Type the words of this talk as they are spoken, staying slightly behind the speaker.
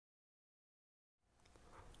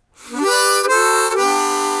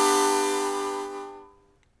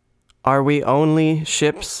Are we only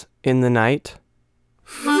ships in the night?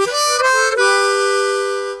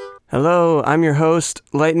 Hello, I'm your host,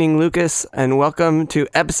 Lightning Lucas, and welcome to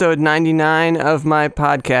episode 99 of my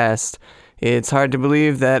podcast. It's hard to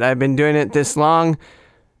believe that I've been doing it this long,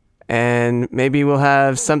 and maybe we'll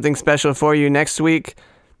have something special for you next week,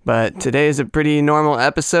 but today is a pretty normal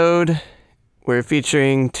episode. We're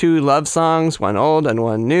featuring 2 love songs, one old and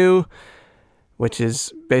one new, which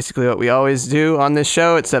is basically what we always do on this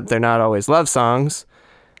show, except they're not always love songs.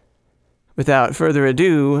 Without further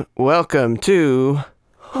ado, welcome to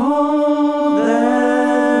Hold That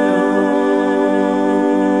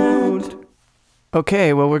Note.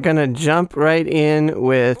 Okay, well, we're gonna jump right in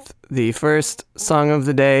with the first song of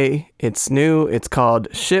the day. It's new, it's called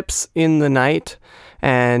Ships in the Night,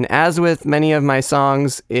 and as with many of my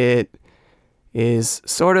songs, it is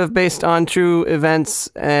sort of based on true events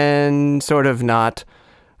and sort of not.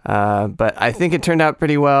 But I think it turned out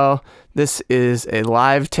pretty well. This is a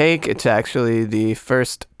live take. It's actually the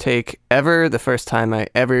first take ever, the first time I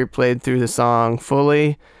ever played through the song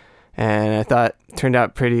fully. And I thought it turned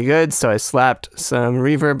out pretty good, so I slapped some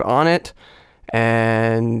reverb on it.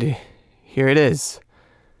 And here it is.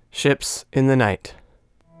 Ships in the Night.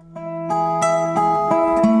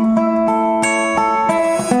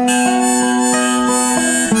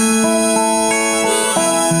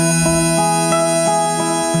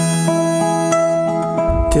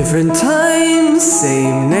 Different times,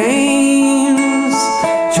 same names,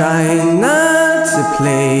 trying not to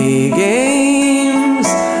play games,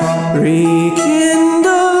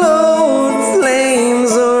 rekindle old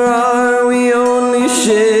flames, or are we only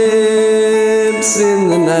ships in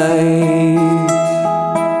the night?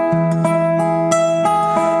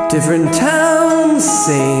 Different towns,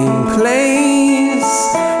 same place,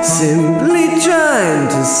 simply trying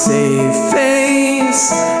to save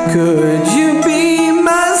face. Could you be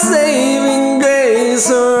saving grace,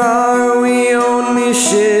 or are we only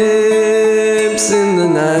ships in the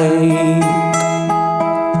night?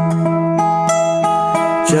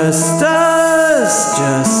 Just us,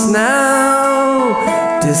 just now,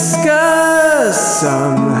 discuss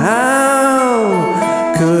somehow.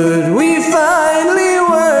 Could we finally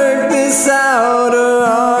work this out, or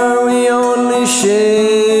are we only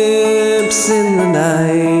ships in the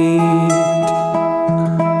night?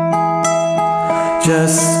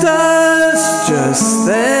 Just us, just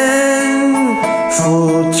then,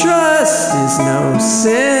 full trust is no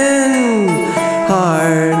sin.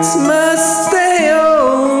 Hearts must stay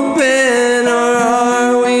open, or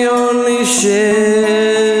are we only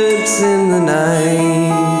ships in the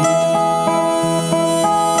night?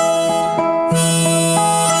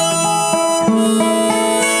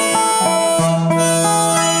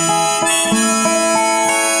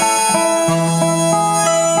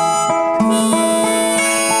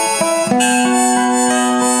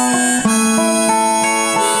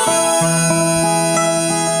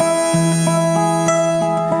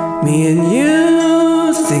 Me and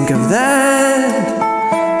you think of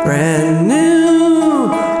that brand new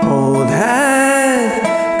old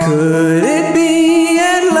hat. Could it be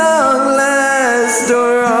at long last,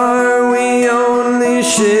 or are we only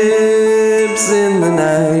ships in the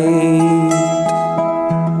night?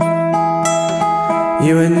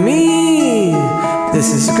 You and me,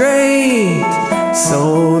 this is great.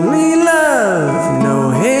 Solely love,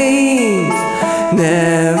 no hate.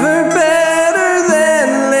 Never better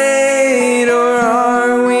than late, or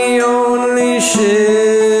are we only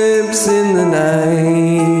ships in the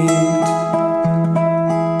night?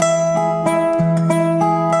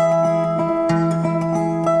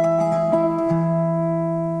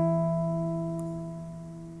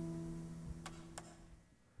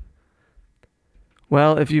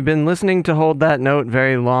 Well, if you've been listening to Hold That Note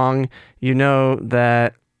very long, you know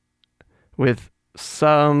that with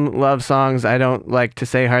some love songs, I don't like to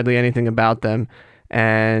say hardly anything about them,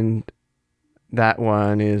 and that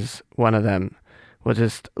one is one of them. We'll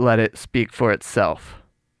just let it speak for itself.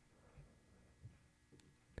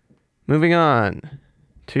 Moving on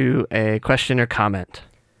to a question or comment.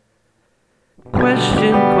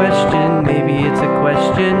 Question, maybe it's a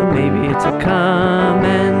question, maybe it's a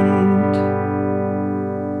comment.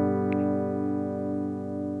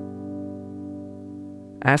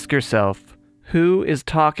 Ask yourself, who is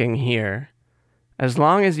talking here? As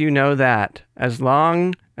long as you know that, as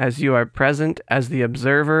long as you are present as the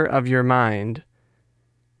observer of your mind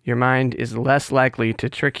is less likely to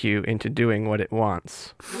trick you into doing what it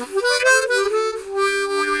wants.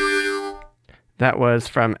 That was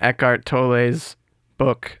from Eckhart Tolle's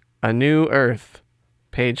book, A New Earth,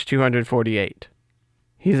 page 248.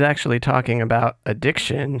 He's actually talking about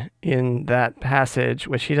addiction in that passage,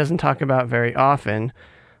 which he doesn't talk about very often,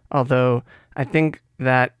 although I think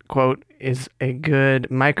that quote is a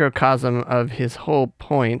good microcosm of his whole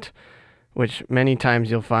point, which many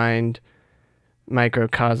times you'll find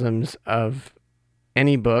microcosms of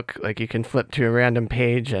any book. Like you can flip to a random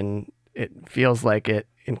page and it feels like it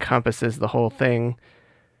encompasses the whole thing.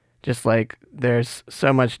 Just like there's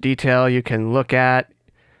so much detail you can look at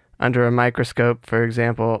under a microscope, for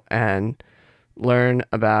example, and learn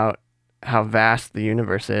about how vast the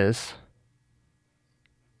universe is.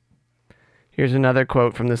 Here's another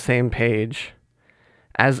quote from the same page.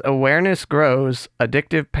 As awareness grows,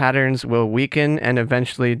 addictive patterns will weaken and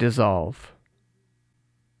eventually dissolve.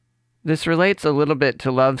 This relates a little bit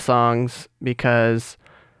to love songs because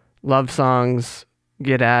love songs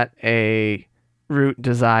get at a root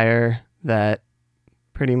desire that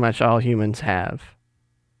pretty much all humans have.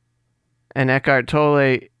 And Eckhart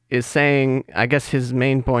Tolle is saying, I guess his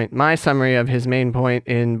main point, my summary of his main point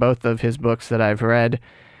in both of his books that I've read,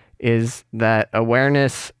 is that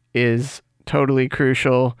awareness is totally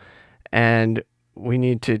crucial and we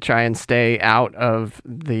need to try and stay out of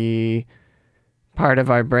the part of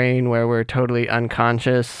our brain where we're totally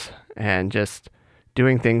unconscious and just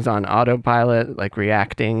doing things on autopilot, like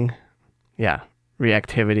reacting. Yeah,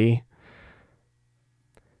 reactivity.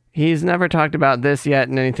 He's never talked about this yet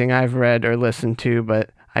in anything I've read or listened to, but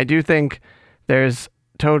I do think there's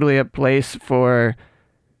totally a place for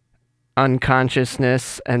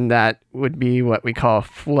unconsciousness, and that would be what we call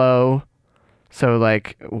flow. So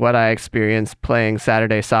like what I experienced playing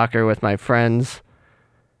Saturday soccer with my friends.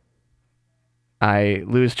 I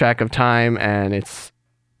lose track of time and it's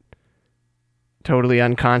totally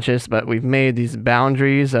unconscious, but we've made these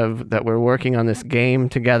boundaries of that we're working on this game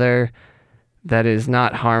together that is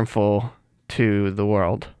not harmful to the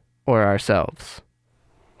world or ourselves.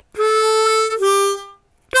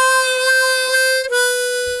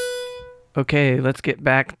 Okay, let's get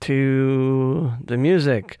back to the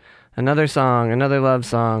music. Another song, another love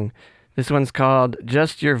song. This one's called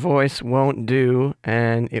Just Your Voice Won't Do,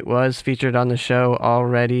 and it was featured on the show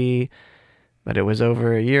already, but it was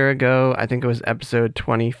over a year ago. I think it was episode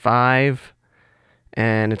 25,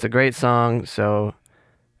 and it's a great song, so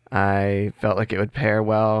I felt like it would pair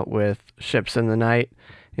well with Ships in the Night.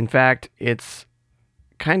 In fact, it's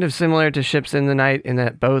kind of similar to Ships in the Night in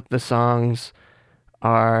that both the songs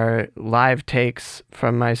are live takes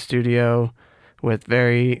from my studio with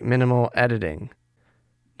very minimal editing.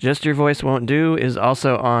 Just Your Voice Won't Do is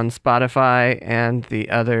also on Spotify and the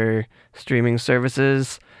other streaming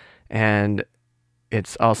services, and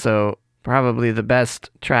it's also probably the best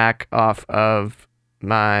track off of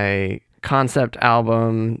my concept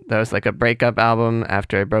album that was like a breakup album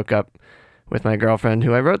after I broke up with my girlfriend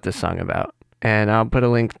who I wrote this song about. And I'll put a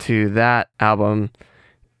link to that album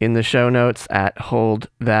in the show notes at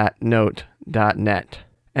holdthatnote.net.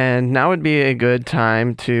 And now would be a good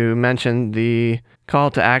time to mention the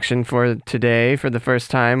call to action for today for the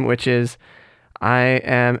first time, which is I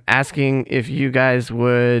am asking if you guys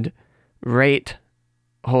would rate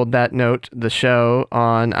Hold That Note, the show,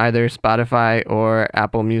 on either Spotify or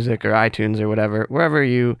Apple Music or iTunes or whatever, wherever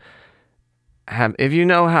you have. If you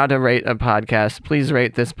know how to rate a podcast, please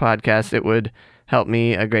rate this podcast. It would help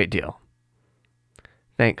me a great deal.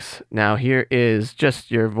 Thanks. Now here is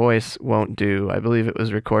Just Your Voice Won't Do. I believe it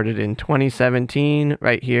was recorded in 2017,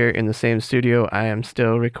 right here in the same studio I am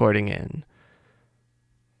still recording in.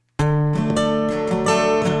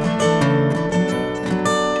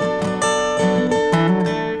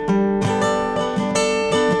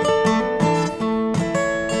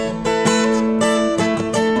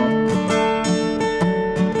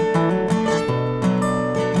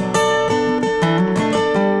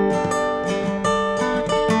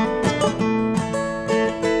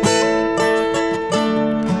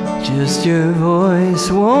 Just your voice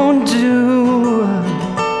won't do.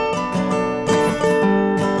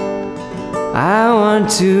 I want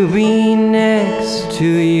to be next to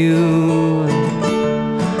you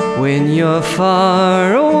when you're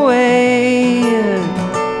far away.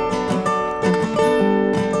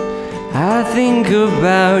 I think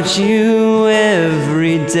about you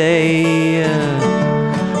every day.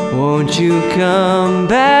 Won't you come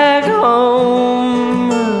back home?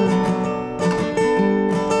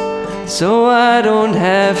 So I don't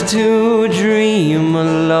have to dream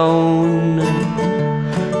alone.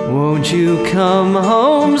 Won't you come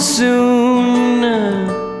home soon?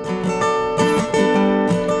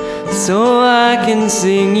 So I can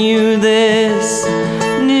sing you this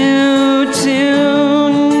new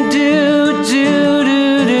tune. Do do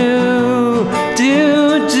do do do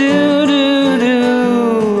do do do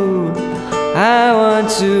do.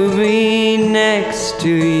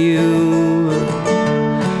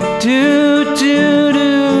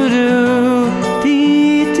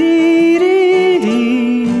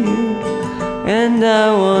 And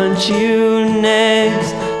I want you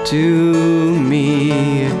next to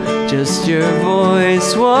me. Just your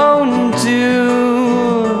voice won't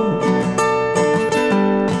do.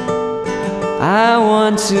 I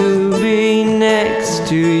want to be next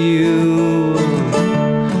to you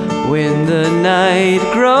when the night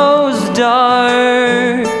grows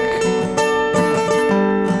dark.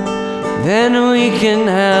 Then we can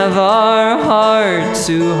have our heart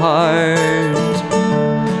to heart.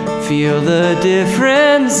 Feel the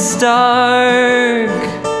difference stark.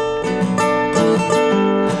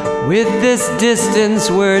 With this distance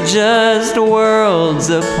we're just worlds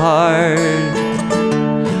apart.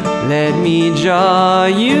 Let me draw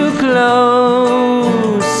you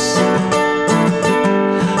close.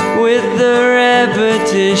 With the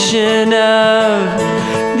repetition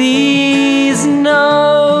of these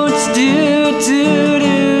notes, do do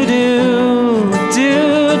do do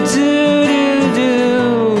do do do do.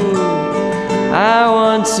 I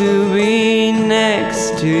want to be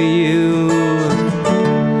next to you.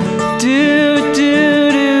 Do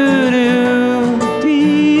do do do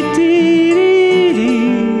dee dee dee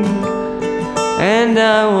dee. And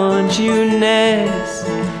I want you next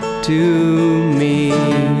to me.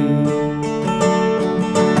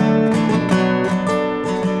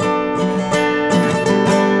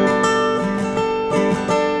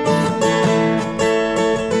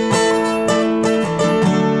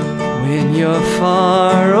 When you're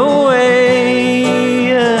far away,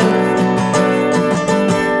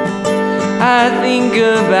 I think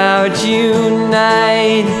about you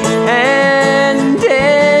night and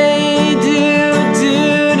day. Do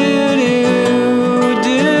do do do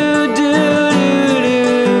do do do.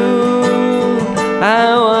 I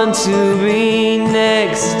want to be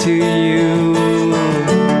next to you.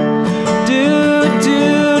 Do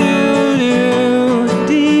do do do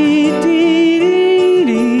dee dee dee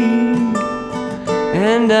dee.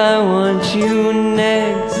 And I want you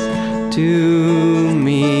next to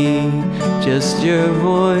me. Just your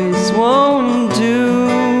voice won't do.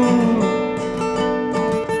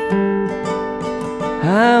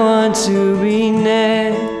 I want to be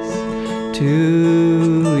next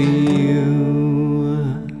to you.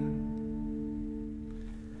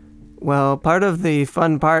 Well, part of the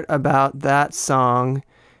fun part about that song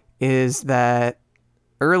is that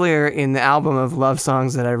earlier in the album of love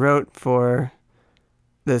songs that I wrote for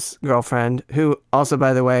this girlfriend, who also,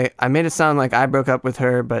 by the way, I made it sound like I broke up with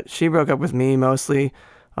her, but she broke up with me mostly,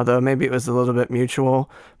 although maybe it was a little bit mutual,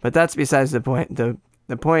 but that's besides the point. The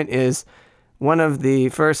point is, one of the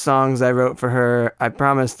first songs I wrote for her, I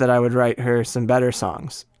promised that I would write her some better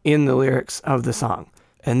songs in the lyrics of the song.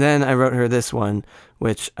 And then I wrote her this one,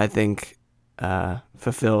 which I think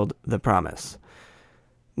fulfilled the promise.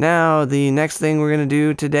 Now, the next thing we're going to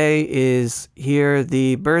do today is hear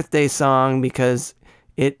the birthday song, because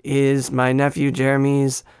it is my nephew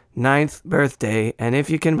Jeremy's 9th birthday, and if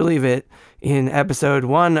you can believe it, in episode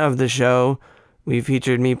 1 of the show, we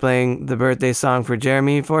featured me playing the birthday song for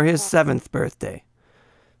Jeremy for his 7th birthday.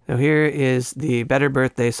 So here is the Better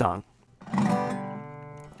Birthday song.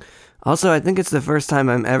 Also, I think it's the first time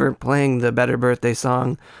I'm ever playing the Better Birthday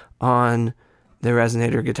song on the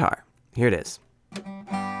Resonator guitar. Here it is.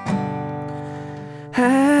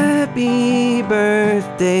 Happy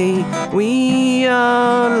birthday, we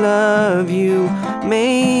all love you.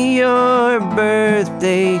 May your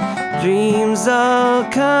birthday dreams all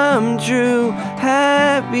come true.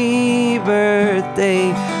 Happy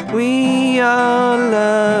birthday, we all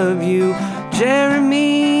love you.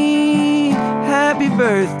 Jeremy, happy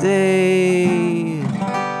birthday.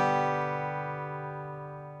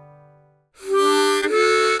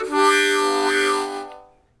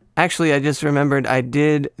 Actually, I just remembered I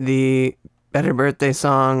did the Better Birthday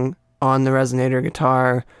song on the Resonator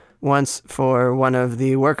guitar once for one of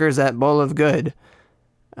the workers at Bowl of Good,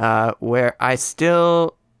 where I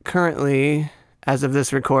still currently, as of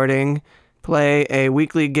this recording, play a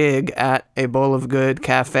weekly gig at a Bowl of Good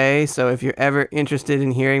cafe. So if you're ever interested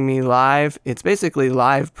in hearing me live, it's basically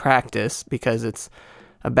live practice because it's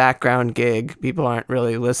a background gig. People aren't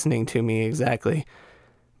really listening to me exactly.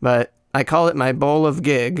 But I call it my Bowl of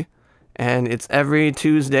Gig, and it's every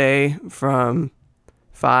Tuesday from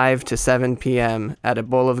 5 to 7 p.m. at a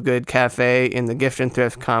Bowl of Good cafe in the Gift and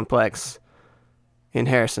Thrift Complex in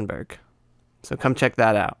Harrisonburg. So come check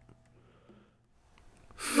that out.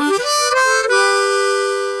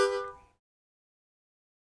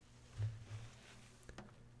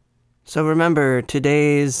 So remember,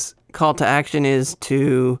 today's call to action is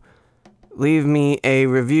to leave me a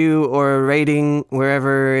review or a rating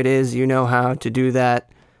wherever it is you know how to do that.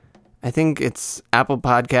 I think it's Apple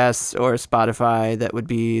Podcasts or Spotify that would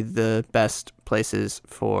be the best places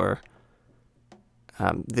for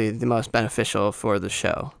the most beneficial for the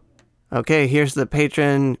show. Okay, here's the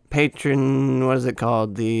patron, what is it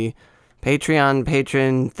called? The Patreon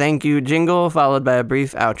patron thank you jingle, followed by a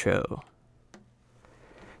brief outro.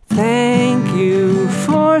 Thank you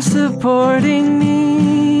for supporting me.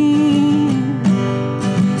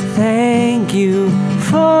 Thank you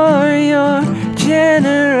for your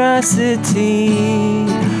generosity.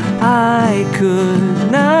 I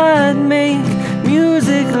could not make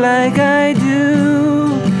music like I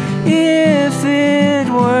do if it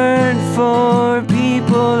weren't for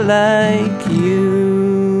people like you.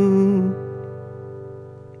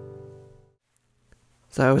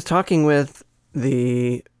 So I was talking with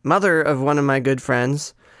the mother of one of my good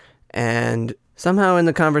friends, and somehow in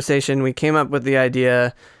the conversation we came up with the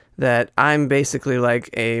idea that I'm basically like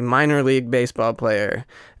a minor league baseball player,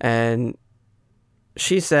 and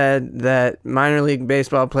she said that minor league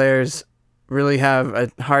baseball players really have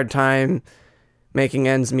a hard time making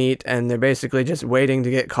ends meet, and they're basically just waiting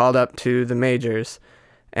to get called up to the majors.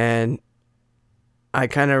 And I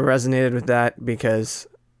kind of resonated with that because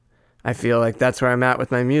I feel like that's where I'm at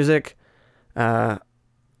with my music.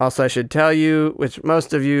 Also, I should tell you, which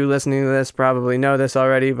most of you listening to this probably know this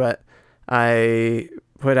already, but I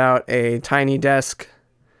put out a Tiny Desk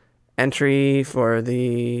entry for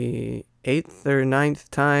the 8th or 9th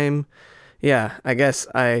time. Yeah, I guess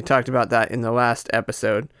I talked about that in the last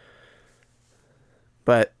episode,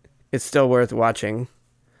 but it's still worth watching.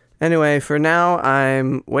 Anyway, for now,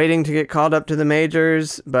 I'm waiting to get called up to the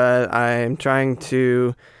majors, but I'm trying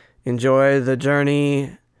to enjoy the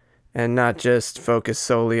journey and not just focus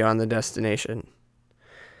solely on the destination.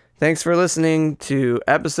 Thanks for listening to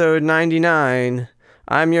episode 99.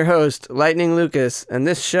 I'm your host, Lightning Lucas, and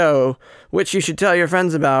this show, which you should tell your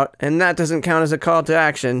friends about, and that doesn't count as a call to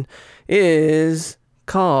action, is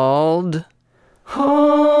called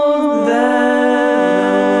Hold That